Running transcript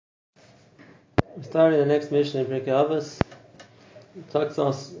We're starting the next mission in Pirkei Avos. It takes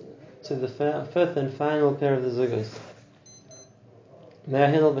us to the fifth and final pair of the Zugos.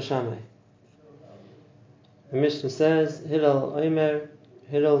 Hillel b'Shamai. The Mishnah says, Hillel Omer,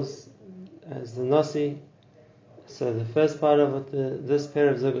 Hillel's as the Nasi. So the first part of what this pair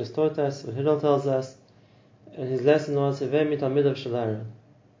of Zugos taught us, what Hillel tells us, and his lesson was, Hevei mitalmidav shel Aharon.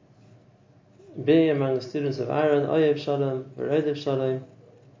 Be among the students of Aharon, Oyev Shalom, V'Rodev Shalom,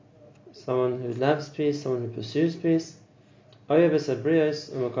 someone who loves peace, someone who pursues peace. So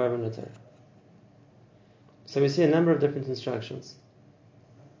we see a number of different instructions.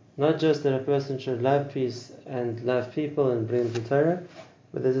 Not just that a person should love peace and love people and bring them to Torah,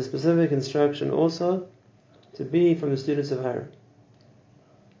 but there's a specific instruction also to be from the students of Aharon.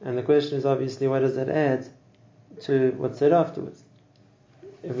 And the question is obviously, what does that add to what's said afterwards?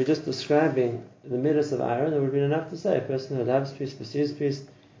 If we're just describing the midas of Aharon, it would be enough to say a person who loves peace, pursues peace.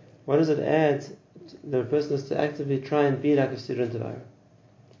 What does it add that a person is to actively try and be like a student of Aharon?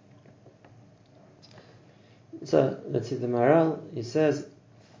 So let's see the Maharal. He says,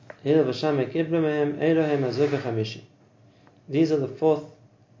 these are the fourth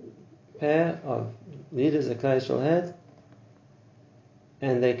pair of leaders that Klal Yisrael had,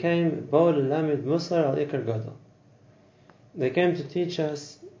 and they came They came to teach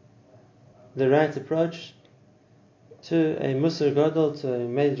us the right approach to a musar gadol, to a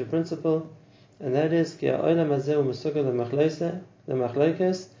major principle, and that is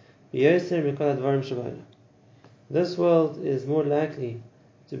this world is more likely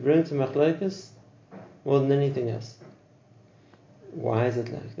to bring to machlokes more than anything else. Why is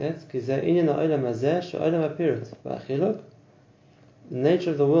it like that? The nature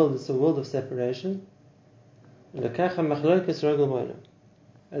of the world is a world of separation, and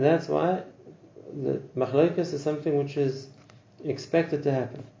that's why the machlokes is something which is expected to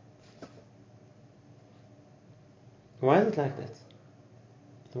happen. Why is it like that?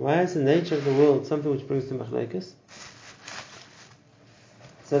 Why is the nature of the world something which brings to machlokes?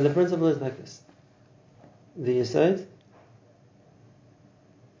 So the principle is like this. The Yesod,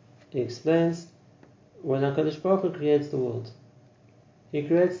 he explains, when HaKadosh Baruch Hu creates the world, he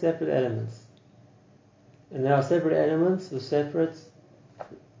creates separate elements. And there are separate elements with separate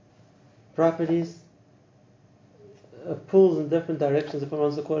properties, pulls in different directions, if one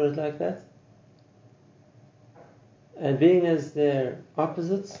wants to call it like that. And being as their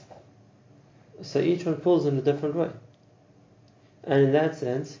opposites, so each one pulls in a different way. And in that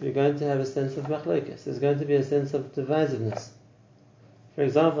sense, we're going to have a sense of machlokes. There's going to be a sense of divisiveness. For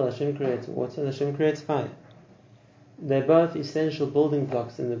example, Hashem creates water and Hashem creates fire. They're both essential building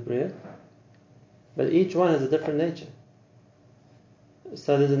blocks in the Bria, but each one has a different nature.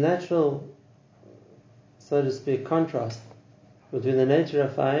 So there's a natural, so to speak, contrast between the nature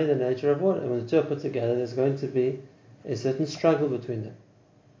of fire and the nature of water. And when the two are put together, there's going to be a certain struggle between them.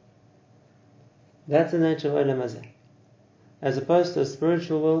 That's the nature of Olam Hazeh. As opposed to a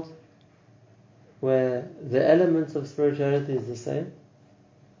spiritual world, where the elements of spirituality is the same,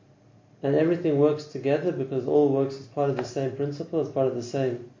 and everything works together because all works as part of the same principle, as part of the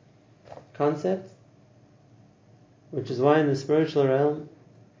same concept, which is why in the spiritual realm,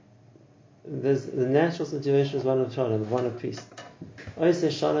 the natural situation is one of shalom, one of peace.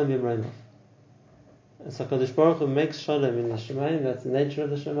 Oiseh shalom b'mroimov. And so HaKadosh Baruch Hu makes shalom in the Shemayim, that's the nature of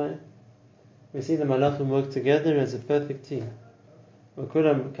the Shemayim. We see the Malachim work together as a perfect team.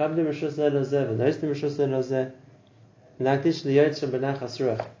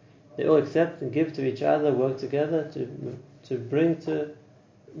 They all accept and give to each other, work together to bring to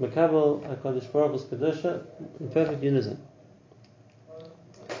Makabel HaKadosh Baruch Hu's Kedusha in perfect unison.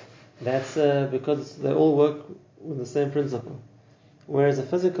 That's because they all work with the same principle. Whereas a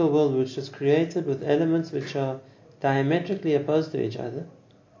physical world which is created with elements which are diametrically opposed to each other,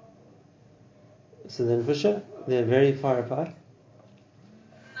 so then for sure, they're very far apart.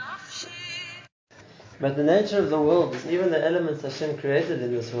 But the nature of the world is even the elements Hashem created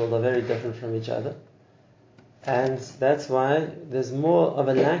in this world are very different from each other. And that's why there's more of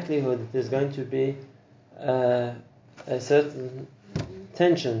a likelihood that there's going to be a certain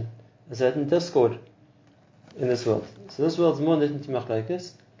tension, a certain discord in this world. So this world's more nitn to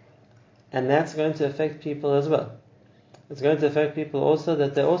machlokes, and that's going to affect people as well. It's going to affect people also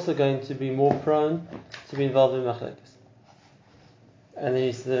that they're also going to be more prone to be involved in machlokes. And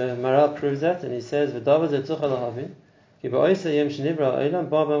then the Maharal proves that, and he says, the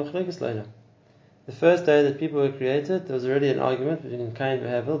first day that people were created, there was already an argument between Cain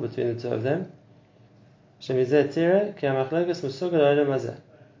and Abel, between the two of them.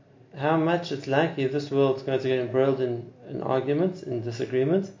 How much it's likely if this world's going to get embroiled in arguments, in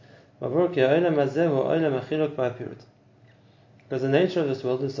disagreements, Because the nature of this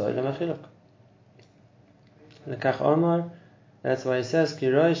world is Olam HaChiluk. That's why he says, so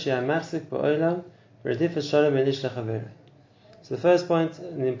the first point,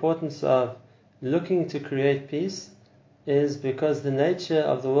 the importance of looking to create peace, is because the nature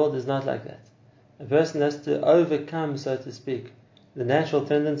of the world is not like that. A person has to overcome, so to speak, the natural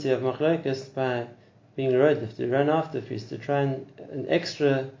tendency of machlokes by being rodif, to run after peace, to try an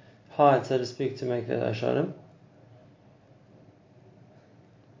extra hard, so to speak, to make the shalom.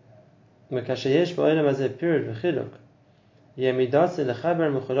 And when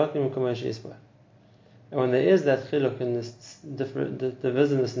there is that chiluk in this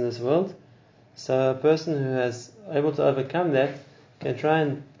divisiveness in this world, so a person who is able to overcome that can try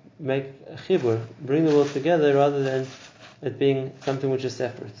and make a chibur, bring the world together, rather than it being something which is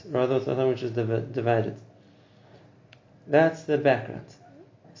separate, rather than something which is divided. That's the background.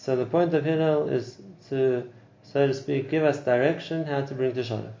 So the point of Hillel is to, so to speak, give us direction how to bring to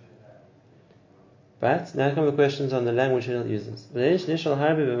Shalom. But now come the questions on the language Hillel uses. You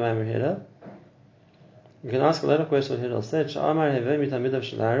can ask a lot of questions what Hillel said.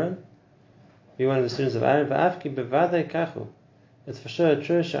 Be one of the students of Aharon. It's for sure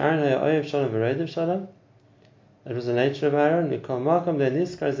true. It was the nature of Aharon.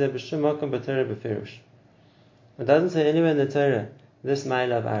 It doesn't say anywhere in the Torah this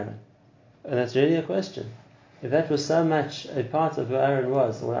mile of Aharon, and that's really a question. If that was so much a part of who Aharon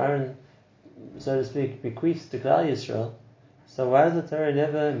was, or Aharon, so to speak, bequeaths to Klal Yisrael, so why does the Torah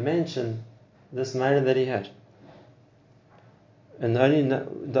never mention this mile that he had? And the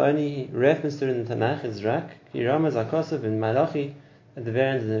only reference to it in the Tanakh is Rak, Kirama Zakosov in Malachi, at the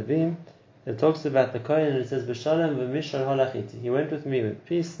very end of the Nevi'im. It talks about the Kohen and it says, B'shalom v'mishal halachiti. He went with me with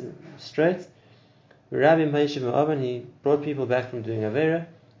peace and straight. Rabbi Ma'ishiv Ma'aban, he brought people back from doing Avera.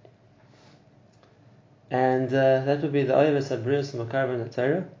 And that would be the Oyev Sabrius Makarvan in the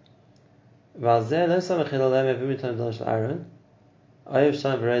Torah. V'alzeh lo samach Hillel lem v'mitam dol shel Aharon. Oyev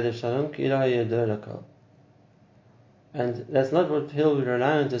shalom v'reidev shalom ki ilah yedor lakol. And that's not what Hillel would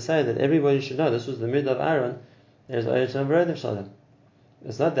rely on to say that everybody should know. This was the mid of Aharon. There's Oyev shalom v'reidev shalom.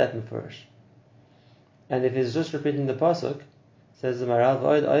 It's not that mefurish. And if he's just repeating the pasuk, says the Maharal,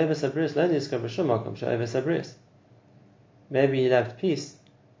 maybe he loved peace,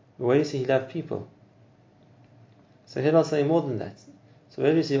 but where do you see he loved people? So Hillel saying more than that. So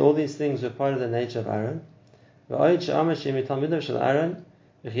where do you see all these things were part of the nature of Aharon?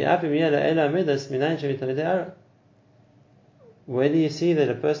 Where do you see that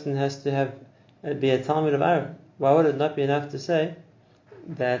a person has to be a Talmud of Aharon? Why would it not be enough to say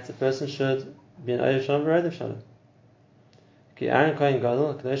that a person should be an Oyev Shalom v'Rodev Shalom? Maybe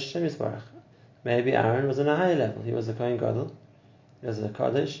Aharon was on a higher level. He was a Kohen Gadol. He was a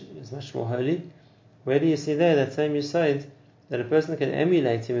Kaddish. He was much more holy. Where do you see there that same Yesod that a person can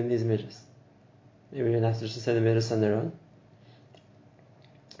emulate him in these mitzvahs? Maybe we don't have to just say the mitzvahs on their own.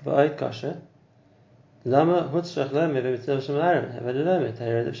 V'ayit kasha. Lama hutzrach lo me'v'mitzvah shem Aharon havadelo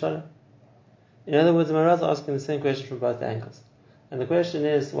me'tayredev shalom. In other words, the Maharal is asking the same question from both angles. And the question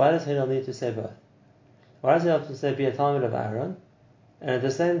is, why does Hillel need to say both? Why does he have to say be a Talmud of Aharon, and at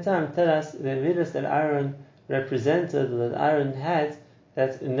the same time tell us the midas that Aharon represented, that Aharon had,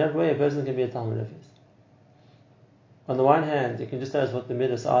 that in that way a person can be a Talmud of his? On the one hand, you can just tell us what the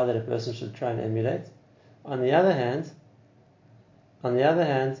midas are that a person should try and emulate. On the other hand,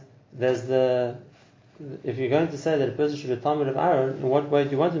 there's if you're going to say that a person should be a Talmud of Aharon, in what way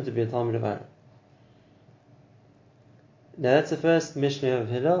do you want him to be a Talmud of Aharon? Now that's the first Mishnah of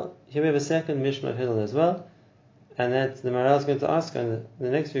Hillel. Here we have a second Mishnah of Hillel as well, and that the Maharal is going to ask on the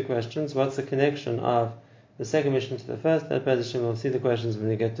next few questions, what's the connection of the second Mishnah to the first? That we'll see the questions when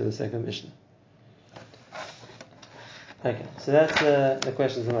we get to the second Mishnah. Okay, so that's the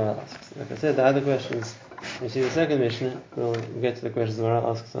questions the Maharal asks. Like I said, the other questions, when you see the second Mishnah, we'll get to the questions the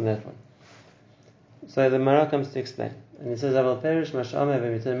Maharal asks on that one. So the Maharal comes to explain, and he says, Aval perish mash'ameh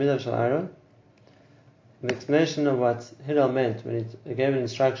v'mitzvah midav shel Aharon. The explanation of what Hillel meant when he gave an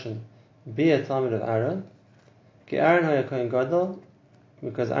instruction, be a Talmud of Aharon, ki Aharon haya Kohen Gadol,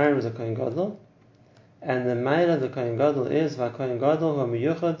 because Aharon was a Kohen Gadol, and the Maila of the Kohen Gadol is v'Kohen Gadol hu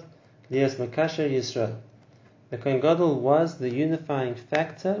miyuchad liyas makasher Yisrael. The Kohen Gadol was the unifying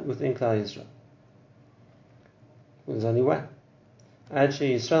factor within Klal Yisrael. There was only one. Ad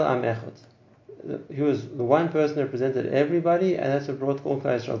she Yisrael am echad. He was the one person who represented everybody, and that's what brought all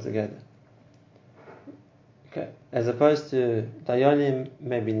Klal Yisrael together. Okay. As opposed to Dayanim,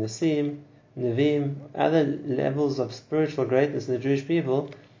 maybe Nasim, Nevi'im, other levels of spiritual greatness in the Jewish people,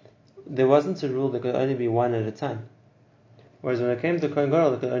 there wasn't a rule there could only be one at a time. Whereas when it came to Kohen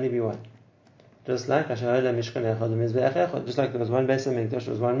Gadol, there could only be one. Just like there was one Beis Hamikdash,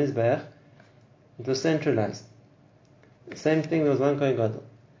 there was one Mizbeach, it was centralized. The same thing, there was one Kohen Gadol.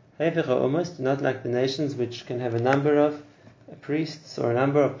 Almost not like the nations which can have a number of priests or a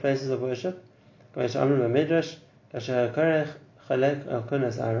number of places of worship. When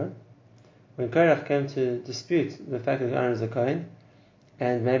Korach came to dispute the fact that Aharon is a Kohen,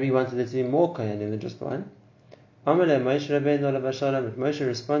 and maybe he wanted there to be more Kohen than just one, Moshe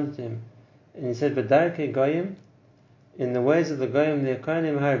responded to him, and he said, "B'darkei goyim, in the ways of the goyim, there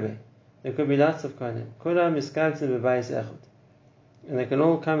kohanim harbe. There could be lots of kohanim. Kulam miskabtzim b'bayis echad, and they can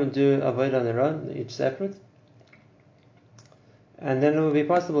all come and do avodah on their own, each separate. And then it would be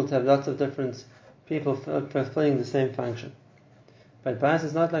possible to have lots of different people fulfilling the same function. But Ba'as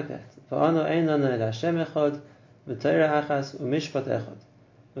is not like that. V'ano ein lanu ela Hashem echad, v'torah achas, u'mishpat echad,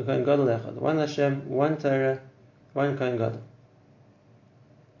 v'kohen gadol echad. One Hashem, one Torah, one Kohen Gadol.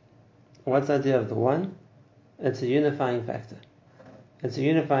 What's the idea of the one? It's a unifying factor. It's a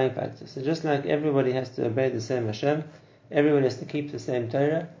unifying factor. So just like everybody has to obey the same Hashem, everybody has to keep the same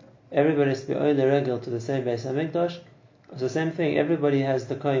Torah, everybody has to be oile regel to the same Beis Hamikdash, it's the same thing. Everybody has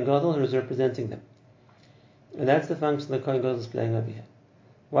the Kohen Gadol who is representing them. And that's the function the Kohen Gadol is playing over here.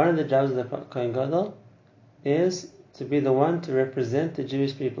 One of the jobs of the Kohen Gadol is to be the one to represent the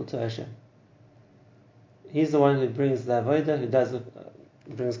Jewish people to Hashem. He's the one who brings the avodah,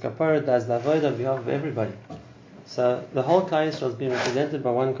 brings kapara, does the avodah on behalf of everybody. So the whole Klal Yisrael is being represented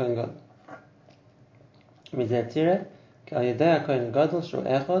by one Kohen Gadol.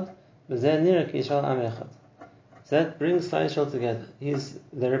 So that brings Klal Yisrael together. He's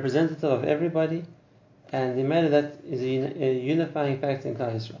the representative of everybody, and the matter that is a unifying factor in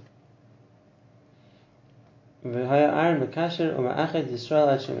Klal Yisrael.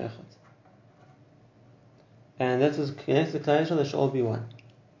 And that was connected to Klal Yisrael, they should all be one.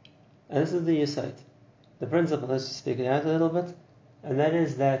 And this is the Yesod. The principle, let's just speak it out a little bit, and that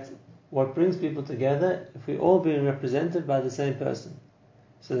is that what brings people together, if we all being represented by the same person,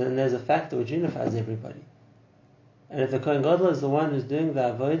 so then there's a factor which unifies everybody. And if the Kohen Gadol is the one who's doing the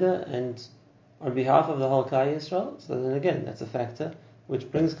avodah and on behalf of the whole Klal Yisrael, so then again, that's a factor which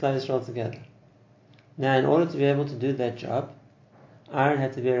brings Klal Yisrael together. Now, in order to be able to do that job, Aharon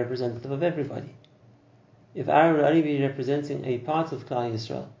had to be a representative of everybody. If Aharon would only be representing a part of Klal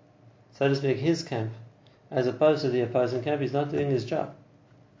Yisrael, so to speak, his camp, as opposed to the opposing camp, he's not doing his job.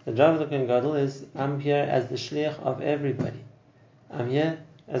 The job of the Kohen Gadol is, I'm here as the shliach of everybody. I'm here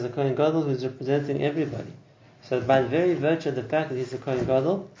as a Kohen Gadol who's representing everybody. So by the very virtue of the fact that he's a Kohen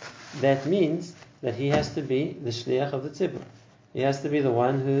Gadol, that means that he has to be the shliach of the tzibur. He has to be the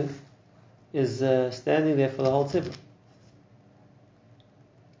one who is standing there for the whole tzibur.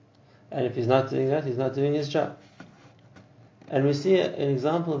 And if he's not doing that, he's not doing his job. And we see an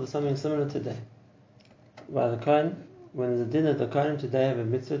example of something similar today. By the Kohen, when the din of the Kohen today have a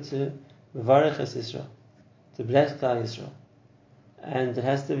mitzvah to mevarech es Yisrael, to bless Klal Yisrael. And it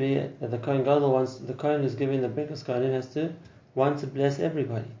has to be that the Kohen Gadol wants, the Kohen who's giving the Birkas Kohanim has to want to bless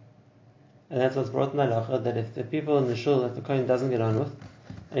everybody. And that's what's brought in halacha, that if the people in the shul that the Kohen doesn't get on with,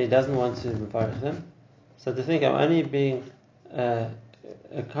 and he doesn't want to mevarech them, so to think I'm only being a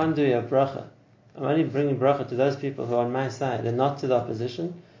conduit of bracha, I'm only bringing bracha to those people who are on my side and not to the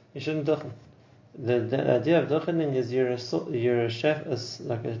opposition, you shouldn't duchen. The idea of duchening is you're a chef,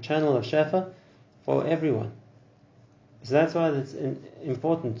 like a channel of shefa for everyone. So that's why it's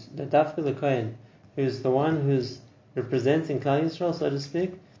important that Dafka the Kohen, who's the one who's representing Klal Yisrael, so to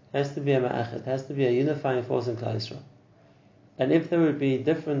speak, has to be a ma'achad, has to be a unifying force in Klal Yisrael. And if there would be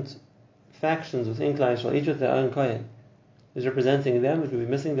different factions within Klal Yisrael, each with their own Kohen, who's representing them, it would be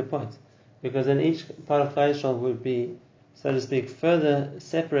missing the point. Because then each part of Klal Yisrael would be, so to speak, further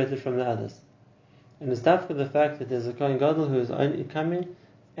separated from the others. And it's Dafka the fact that there's a Kohen Gadol who is only coming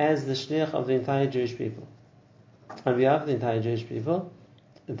as the shliach of the entire Jewish people, on behalf of the entire Jewish people,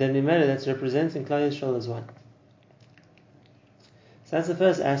 then the matter that's representing Klal Yisrael as one. So that's the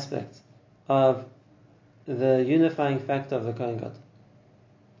first aspect of the unifying factor of the Kohen Gadol.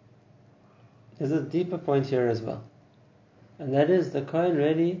 There's a deeper point here as well, and that is the Kohen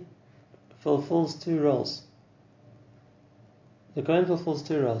really fulfills two roles. The Kohen fulfills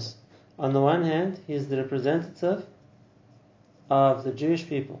two roles. On the one hand, he is the representative of the Jewish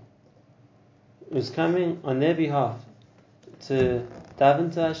people, who's coming on their behalf to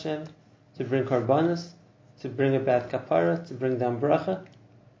daven to Hashem, to bring korbanos, to bring about kapara, to bring down bracha.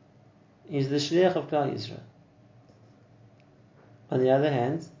 He's the shliach of Klal Yisrael. On the other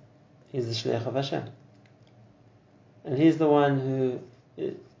hand, he's the shliach of Hashem, and he's the one who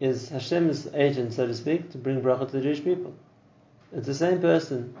is Hashem's agent, so to speak, to bring bracha to the Jewish people. It's the same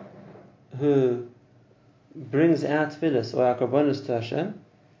person who brings our tefillas or our korbanos to Hashem,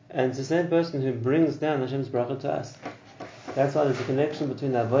 and it's the same person who brings down Hashem's bracha to us. That's why there's a connection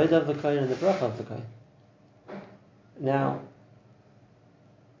between the avodah of the kohen and the bracha of the kohen. Now,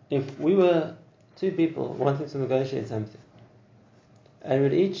 if we were two people wanting to negotiate something, and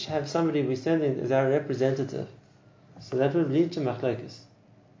we'd each have somebody we're sending as our representative, so that would lead to machlokes,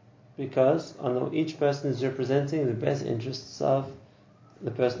 because each person is representing the best interests of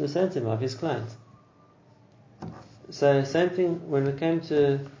the person who sent him, of his client. So same thing when it came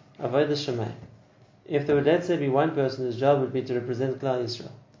to avodah shemayim. If there would, let's say, be one person whose job would be to represent Klal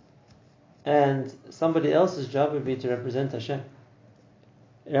Yisrael, and somebody else's job would be to represent Hashem.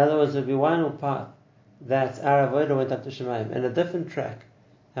 In other words, there would be one path that our avodah went up to Shemayim, and a different track,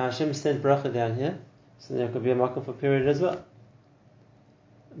 how Hashem sent bracha down here, so there could be a makom for period as well.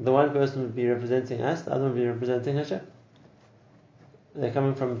 The one person would be representing us, the other would be representing Hashem. They're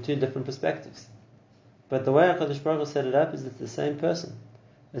coming from two different perspectives. But the way HaKadosh Baruch Hu set it up is it's the same person.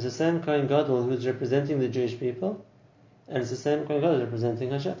 It's the same Kohen Gadol who's representing the Jewish people, and it's the same Kohen Gadol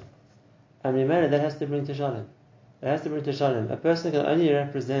representing Hashem. And remember, that has to bring to Shalom. It has to bring to Shalom. A person can only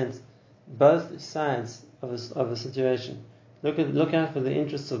represent both sides of a situation. Look out for the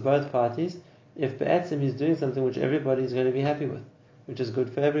interests of both parties. If Be'etzim he's doing something which everybody is going to be happy with, which is good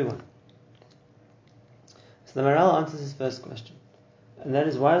for everyone. So the Maharal answers his first question, and that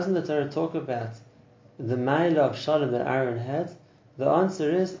is, why doesn't the Torah talk about the Ma'ila of Shalom that Aharon had? The answer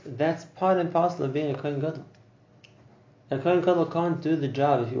is, that's part and parcel of being a Kohen Gadol. A Kohen Gadol can't do the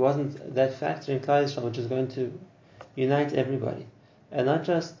job if he wasn't that factor in Klal Yisrael, which is going to unite everybody. And not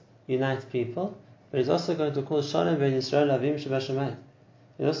just unite people, but he's also going to call Shalom ben Yisrael Avim Shebashamayim.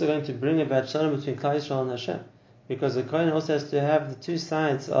 He's also going to bring about Shalom between Klal Yisrael and Hashem. Because the Kohen also has to have the two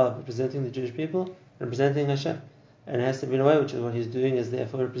sides of representing the Jewish people and representing Hashem. And it has to be in a way which is what he's doing is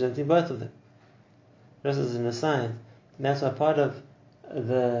therefore representing both of them. Just as an aside, and that's why part of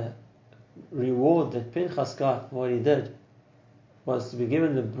the reward that Pinchas got for what he did was to be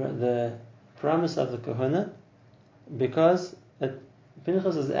given the promise of the Kahuna, because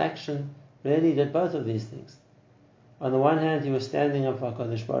Pinchas' action really did both of these things. On the one hand, he was standing up for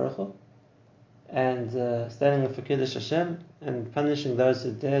HaKadosh Baruch Hu, and standing up for Kiddush Hashem, and punishing those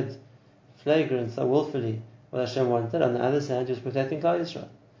who dared flagrant, so willfully, what Hashem wanted. On the other hand, he was protecting Klal Yisrael.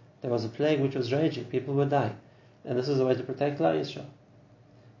 There was a plague which was raging, people were dying, and this was a way to protect Klal Yisrael.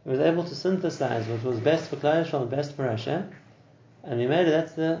 He was able to synthesize what was best for Klal Yisrael and best for Hashem, and we made it.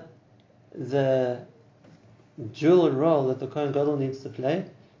 That's the dual role that the Kohen Gadol needs to play,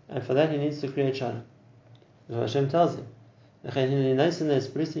 and for that he needs to create Shalom. That's what Hashem tells him.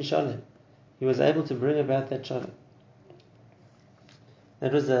 He was able to bring about that Shalom.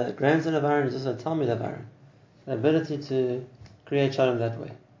 That was the grandson of Aharon, he's also a Talmid of Aharon. The ability to create Shalom that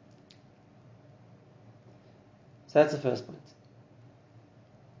way. So that's the first point.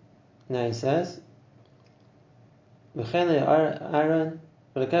 Now he says, Aharon,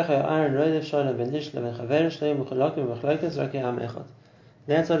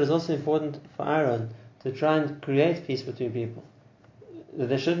 that's what is also important for Aharon, to try and create peace between people.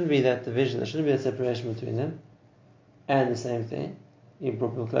 There shouldn't be that division, there shouldn't be that separation between them. And the same thing, he brought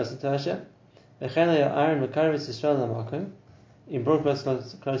people closer to Hashem. He brought people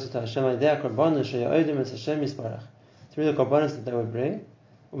closer to Hashem through the korbanos that they would bring.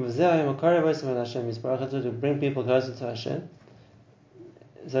 To bring people closer to Hashem,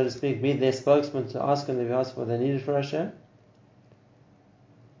 so to speak, be their spokesman to ask on their behalf for what they needed for Hashem.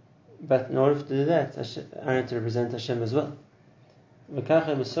 But in order to do that, Aharon to represent Hashem as well. That's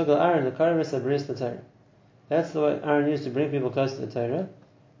the way Aharon used to bring people close to the Torah.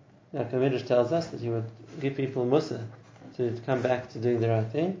 Now, Midrash tells us that he would give people musa to come back to doing the right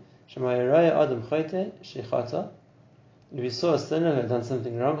thing. If you saw a sinner who had done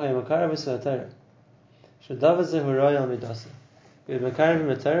something wrong, he would makarav him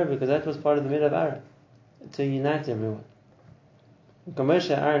a Torah, because that was part of the midah of Aharon, to unite everyone.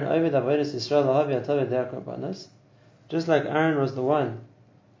 Just like Aharon was the one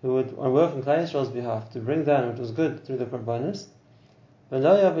who would work on Klal Yisrael's behalf to bring down what was good through the korbanos, in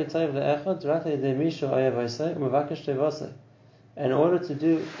order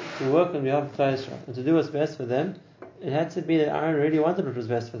to work on behalf of Klal Yisrael and to do what's best for them, it had to be that Aharon really wanted what was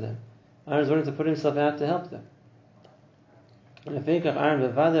best for them. Aaron was willing to put himself out to help them. And I think of Aharon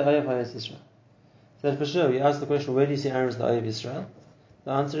bevade oyev Yisrael. So for sure, you ask the question, where do you see Aharon as the oyev Yisrael?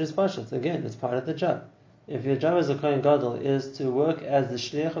 The answer is pashut. Again, it's part of the job. If your job as a Kohen Gadol is to work as the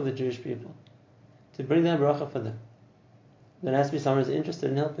shliach of the Jewish people, to bring them bracha for them, then it has to be someone who's interested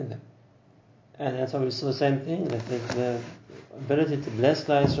in helping them. And that's why we saw the same thing, that the ability to bless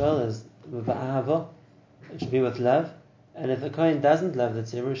Klal Yisrael is with Ahava. It should be with love. And if the Kohen doesn't love the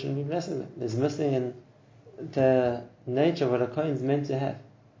tzibur, he shouldn't be blessing them. There's missing in the nature of what a Kohen is meant to have.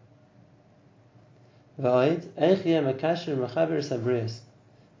 This is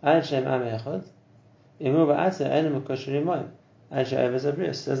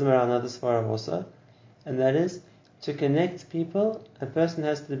another svara also, and that is to connect people. A person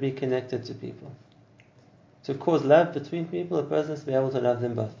has to be connected to people. To cause love between people, a person has to be able to love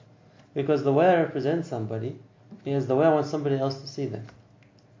them both. Because the way I represent somebody is the way I want somebody else to see them.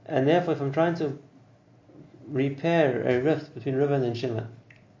 And therefore, if I'm trying to repair a rift between Reuven and Shimon,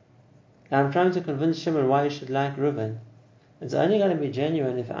 and I'm trying to convince Shimon why he should like Reuven, it's only going to be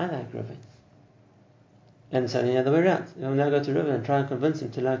genuine if I like Reuven. And it's only the other way around. If I'm now going to Reuven and try and convince him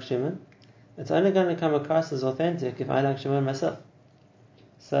to like Shimon, it's only going to come across as authentic if I like Shimon myself.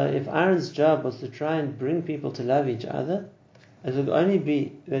 So if Aaron's job was to try and bring people to love each other, it would only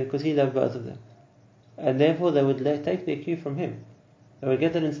be because he loved both of them. And therefore they would take their cue from him. They would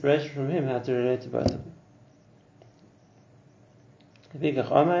get that inspiration from him how to relate to both of them.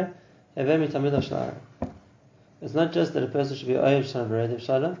 It's not just that a person should be Oyev Shalom V'Rodev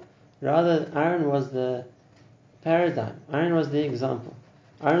Shalom. Rather, Aaron was the paradigm. Aaron was the example.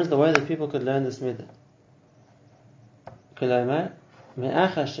 Aaron was the way that people could learn this midah.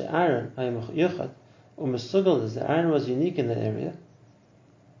 Aaron was unique in that area,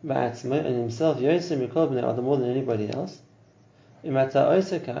 and himself more than anybody else. If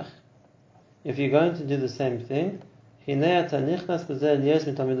you're going to do the same thing, then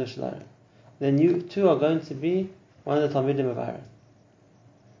you too are going to be one of the Talmidim of Aharon.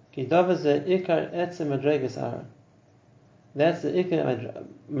 That's the Ikar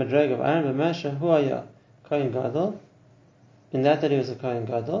Madreg of Aharon. B'masha hu haya Kohen Gadol. In that he was a Kohen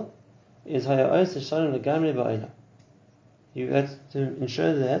Gadol, is haya ois shalom legamri ba'olam. You have to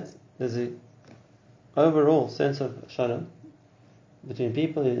ensure that there's an overall sense of shalom between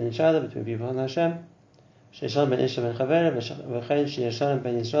people and each other, between people and Hashem. She'shalom ben isha ben chavera, v'chein she'shalom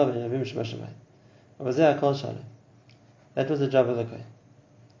ben Yisrael ben Yavim shebashamayim. Avazeh hakol shalom. That was the job of the Kohen.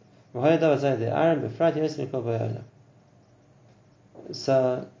 V'haya davazeh de Aaron b'frat yos mikol ba'olam.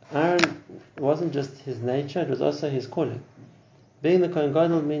 So Aaron wasn't just his nature; it was also his calling. Being the Kohen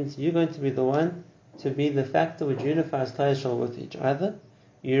Gadol means you're going to be the one to be the factor which unifies Klal Yisrael with each other.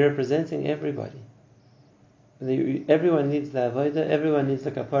 You're representing everybody. Everyone needs the avodah, everyone needs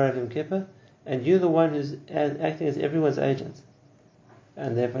the kapara of Yom Kippur, and you're the one who's acting as everyone's agent.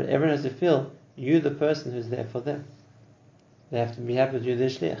 And therefore everyone has to feel you the person who's there for them. They have to be happy with you, the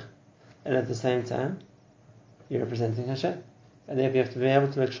shliach. And at the same time, you're representing Hashem. And therefore you have to be able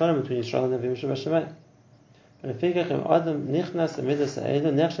to make shalom between Yisrael and Avim Shebashamayim. And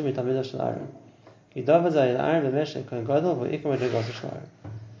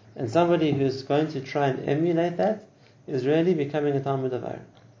somebody who's going to try and emulate that is really becoming a Talmud of Aharon.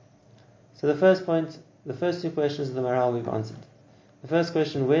 So the first point, the first two questions of the Maharal we've answered. The first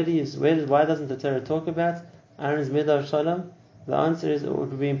question, why doesn't the Torah talk about Aaron's midah of Shalom? The answer is it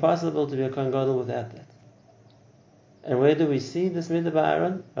would be impossible to be a Kohen Gadol without that. And where do we see this midah by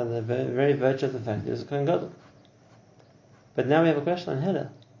Aaron? By the very virtue of the fact that he was a Kohen Gadol. But now we have a question on Hillel.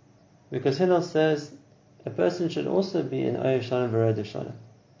 Because Hillel says a person should also be an Oyev Shalom V'Rodev Shalom.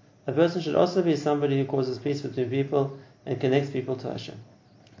 A person should also be somebody who causes peace between people and connects people to Hashem.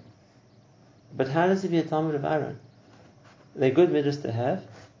 But how does he be a Talmud of Aharon? They're good midrash to have,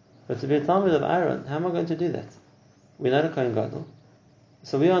 but to be a Talmud of Aharon, how am I going to do that? We're not a Kohen Gadol,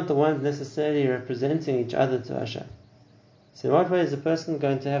 so we aren't the ones necessarily representing each other to Hashem. So in what way is a person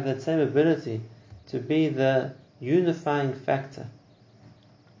going to have that same ability to be the unifying factor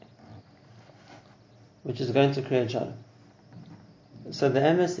which is going to create shalom? So the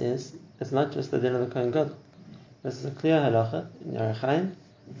emes is, it's not just the din of the Kohen Gadol. This is a clear halacha in Orach Chaim.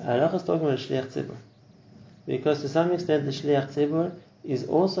 Halacha is talking about a shliach tzibur, because to some extent the shliach tzibur is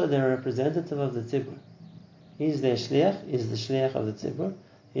also the representative of the tzibur. He's their shliach, he's the shliach of the tzibur.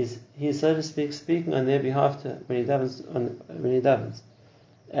 He's so to speak speaking on their behalf when he davens.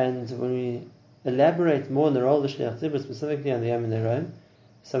 And when we elaborate more on the role of the shliach tzibur, specifically on the Yom Neroim,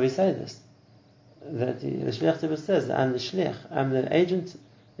 so we say this, that the shliach tzibur says, I'm the shliach, I'm the agent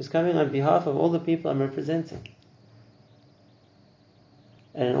who's coming on behalf of all the people I'm representing.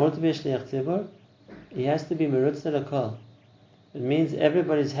 And in order to be a shliach tzibur, he has to be merutz l'kol. It means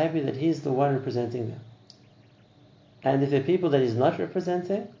everybody's happy that he's the one representing them. And if there are people that he's not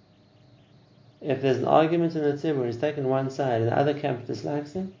representing, if there's an argument in the tzibur, he's taken one side and the other camp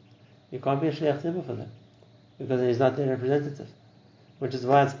dislikes him, you can't be a shliach tzibur for them, because he's not their representative. Which is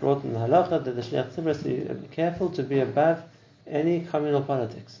why it's brought in the halacha that the shliach tzibur has to be careful to be above any communal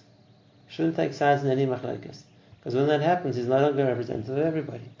politics. He shouldn't take sides in any machlokes. Because when that happens, he's no longer representative of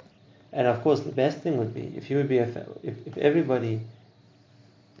everybody. And of course, the best thing would be if he would be if everybody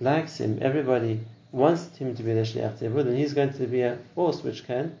likes him, everybody wants him to be the shliach tzibur, then he's going to be a force which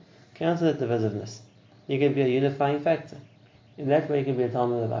can counter that divisiveness. He can be a unifying factor. In that way, he can be a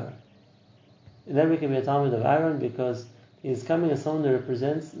Talmud of Aharon. In that way, he can be a Talmud of Aharon because he's coming as someone who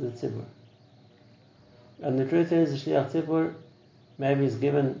represents the tzibur. And the truth is, the shliach tzibur maybe is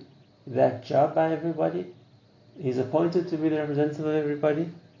given that job by everybody. He's appointed to be the representative of everybody.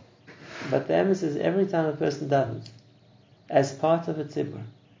 But the emphasis is every time a person davens, as part of a tzibur,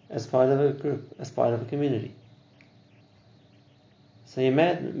 as part of a group, as part of a community. So he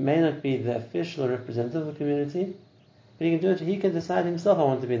may not be the official representative of the community, but he can do it. He can decide himself, I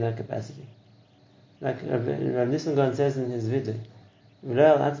want to be in that capacity. Like Rav Nissan Gaon says in his video, I'm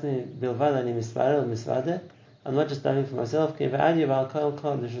not just davening for myself,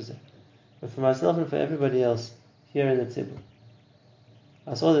 but for myself and for everybody else here in the tzibur.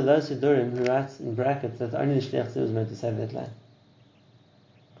 I saw that those Sidurim who writes in brackets that only the Shliach Tzibur is meant to say that line.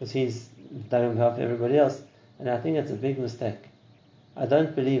 Because he's done on behalf of everybody else. And I think that's a big mistake. I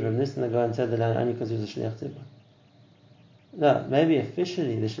don't believe Rav Nissan Gaon said the line only because he was a Shliach Tzibur. No, maybe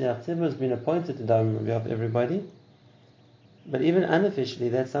officially the Shliach Tzibur has been appointed to daven on behalf of everybody. But even unofficially,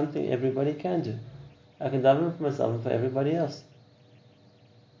 that's something everybody can do. I can daven for myself and for everybody else.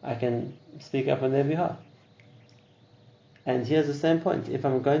 I can speak up on their behalf. And here's the same point. If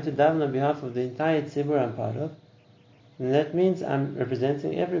I'm going to daven on behalf of the entire tzibur I'm part of, then that means I'm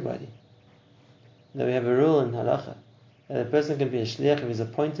representing everybody. Now we have a rule in halacha that a person can be a shliach if he's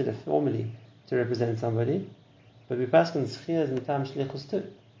appointed formally to represent somebody, but we pass on zchiyah mitam shlichus too.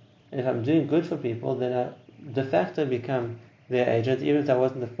 And if I'm doing good for people, then I de facto become their agent, even if I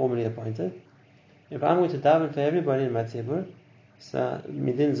wasn't formally appointed. If I'm going to daven for everybody in my tzibur, so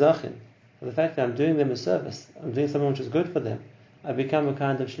midin zachin, for the fact that I'm doing them a service, I'm doing something which is good for them, I become a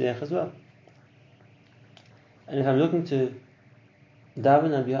kind of shliach as well. And if I'm looking to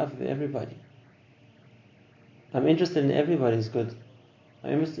daven on behalf of everybody, I'm interested in everybody's good,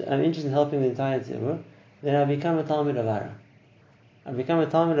 I'm interested in helping the entire tzibur, then I become a Talmud of Aharon. I become a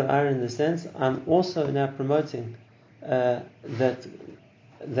Talmud of Aharon in the sense I'm also now promoting that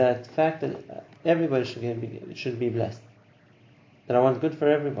fact that everybody should be blessed. That I want good for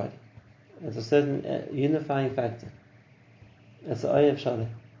everybody. It's a certain unifying factor. It's the Oyev Shalom.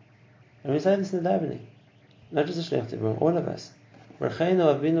 And we say this in the davening. Not just the Shliach Tzibur, all of us.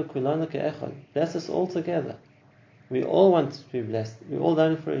 Bless us all together. We all want to be blessed. We all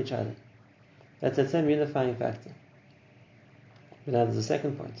daven for each other. That's the same unifying factor. But now there's a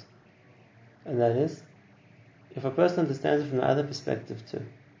second point. And that is, if a person understands it from the other perspective too.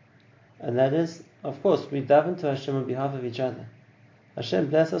 And that is, of course, we daven to Hashem on behalf of each other. Hashem,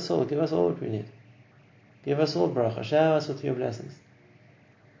 bless us all. Give us all what we need. Give us all bracha. Shower us with your blessings.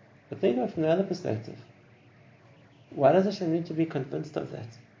 But think of it from the other perspective. Why does Hashem need to be convinced of that?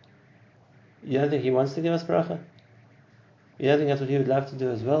 You don't think He wants to give us bracha? You don't think that's what He would love to do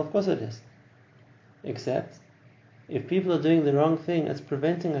as well? Of course it is. Except, if people are doing the wrong thing, it's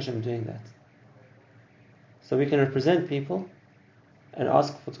preventing Hashem doing that. So we can represent people and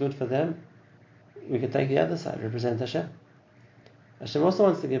ask what's good for them. We can take the other side, represent Hashem. Hashem also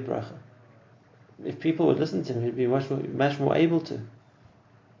wants to give bracha. If people would listen to Him, He'd be much more able to.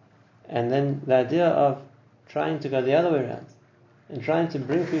 And then the idea of trying to go the other way around and trying to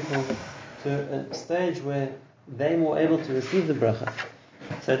bring people to a stage where they're more able to receive the bracha,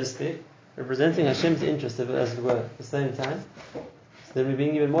 so to speak, representing Hashem's interest, as it were, at the same time, so then we're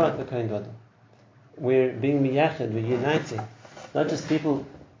being even more like the Kohen Gadol. We're being miyached, we're uniting, not just people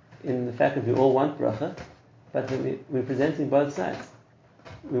in the fact that we all want bracha, but we're presenting both sides.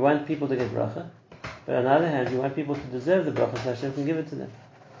 We want people to get bracha, but on the other hand, we want people to deserve the bracha so Hashem can give it to them.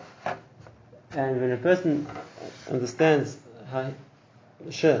 And when a person understands how,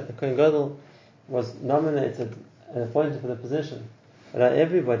 sure, the Kohen Gadol was nominated and appointed for the position, but how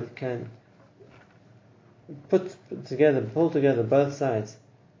everybody can pull together both sides,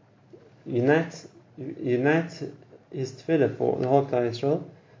 unite his tefillah for the whole Klal Yisrael,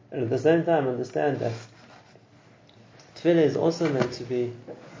 and at the same time understand that tefillah is also meant to be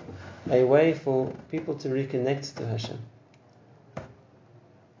a way for people to reconnect to Hashem.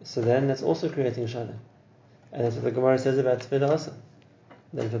 So then that's also creating shalom. And that's what the Gemara says about tefillah also.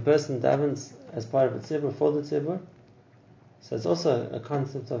 That if a person davens as part of a tzibur, for the tzibur, so it's also a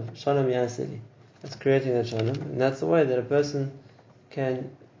concept of shalom yasili. It's creating that shalom. And that's the way that a person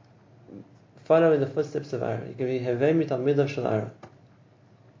can follow in the footsteps of Aharon. He can be hevei mitalmidav shel Aharon.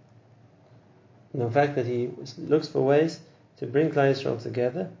 And the fact that he looks for ways to bring Klal Yisrael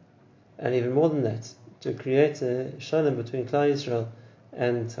together, and even more than that, to create a shalom between Klal Yisrael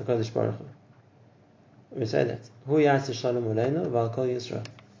and HaKadosh Baruch Hu. We say that. Hu yaseh shalom aleinu v'al kol Yisrael.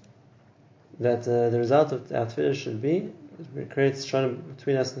 That the result of our tefillah should be it creates shalom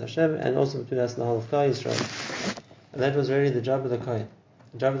between us and Hashem, and also between us and the whole of Klal Yisrael. And that was really the job of the Kohen,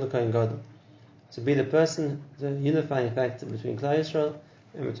 the job of the Kohen Gadol, to be the person, the unifying factor between Klal Yisrael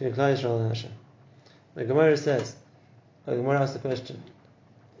and between Klal Yisrael and Hashem. The Gemara says, the Gemara asks the question: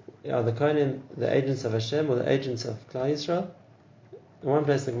 are the Kohanim the agents of Hashem or the agents of Klal Yisrael? In one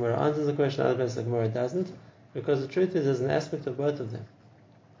place the Gemara answers the question, in another place the Gemara doesn't, because the truth is there's an aspect of both of them.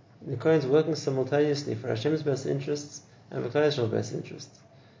 The Kohen's working simultaneously for Hashem's best interests and for Klal Yisrael's best interests.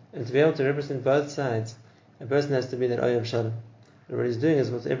 And to be able to represent both sides, a person has to be that Oyam Shalom. And what he's doing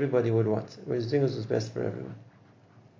is what everybody would want. What he's doing is what's best for everyone.